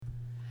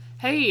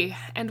Hey,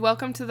 and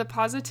welcome to the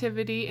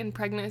Positivity in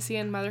Pregnancy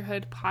and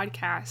Motherhood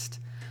podcast,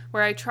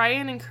 where I try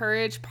and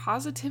encourage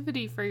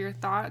positivity for your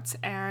thoughts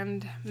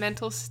and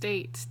mental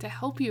state to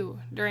help you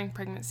during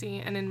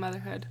pregnancy and in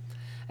motherhood,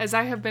 as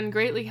I have been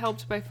greatly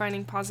helped by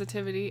finding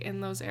positivity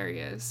in those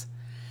areas.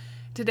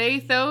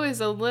 Today, though,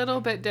 is a little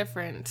bit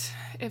different.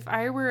 If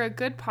I were a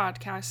good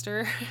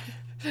podcaster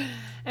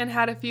and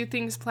had a few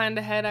things planned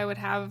ahead, I would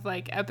have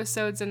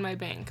episodes in my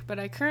bank, but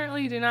I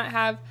currently do not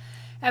have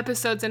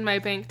episodes in my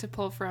bank to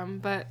pull from.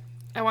 But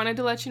I wanted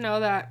to let you know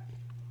that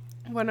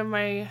one of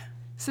my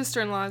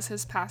sister-in-laws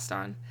has passed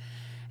on,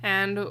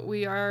 and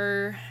we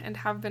are and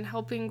have been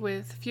helping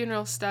with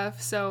funeral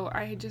stuff, so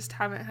I just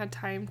haven't had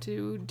time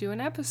to do an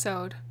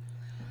episode.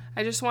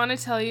 I just want to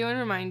tell you and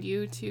remind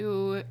you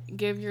to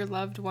give your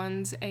loved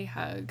ones a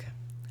hug.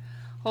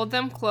 Hold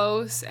them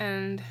close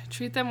and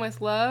treat them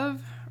with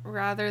love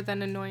rather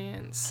than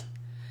annoyance.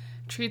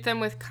 Treat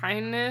them with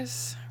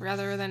kindness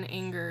rather than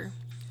anger.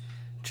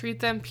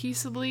 Treat them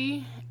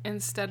peaceably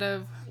instead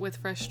of with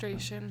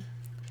frustration.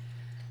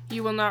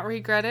 You will not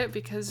regret it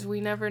because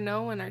we never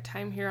know when our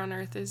time here on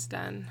earth is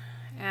done.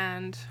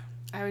 And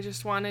I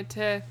just wanted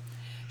to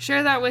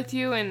share that with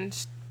you and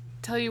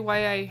tell you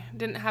why I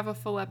didn't have a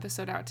full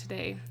episode out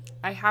today.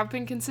 I have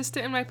been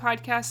consistent in my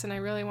podcast and I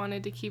really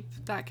wanted to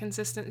keep that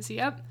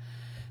consistency up.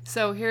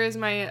 So here is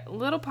my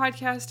little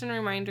podcast and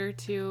reminder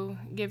to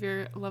give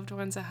your loved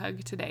ones a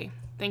hug today.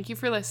 Thank you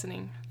for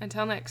listening.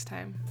 Until next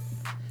time.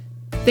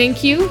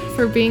 Thank you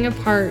for being a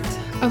part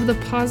of the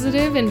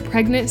Positive in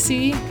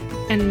Pregnancy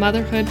and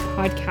Motherhood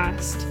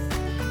podcast,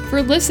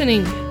 for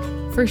listening,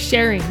 for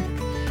sharing,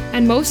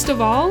 and most of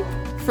all,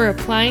 for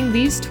applying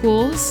these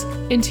tools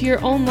into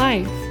your own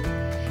life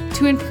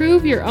to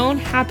improve your own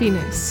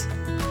happiness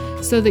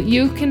so that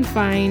you can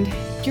find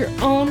your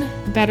own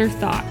better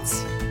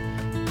thoughts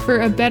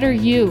for a better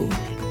you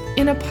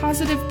in a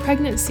positive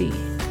pregnancy,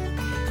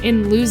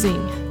 in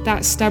losing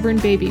that stubborn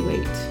baby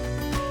weight,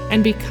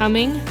 and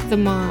becoming the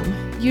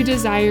mom you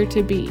desire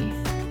to be,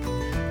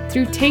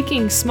 through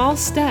taking small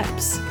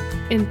steps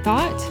in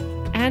thought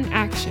and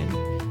action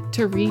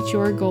to reach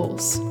your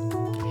goals.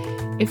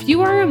 If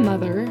you are a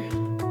mother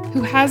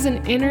who has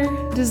an inner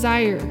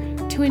desire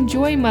to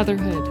enjoy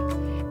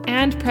motherhood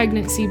and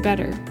pregnancy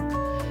better,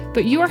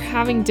 but you are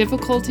having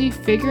difficulty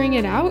figuring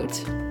it out,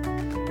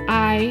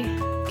 I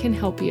can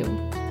help you.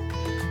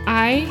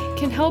 I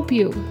can help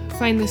you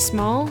find the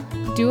small,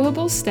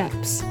 doable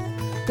steps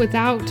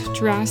without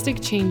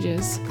drastic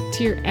changes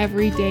to your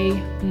everyday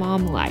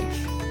mom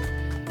life.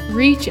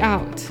 Reach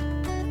out,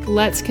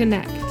 let's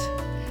connect,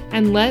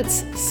 and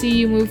let's see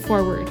you move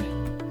forward.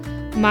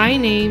 My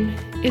name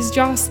is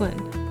Jocelyn,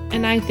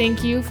 and I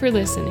thank you for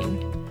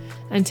listening.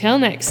 Until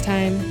next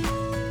time.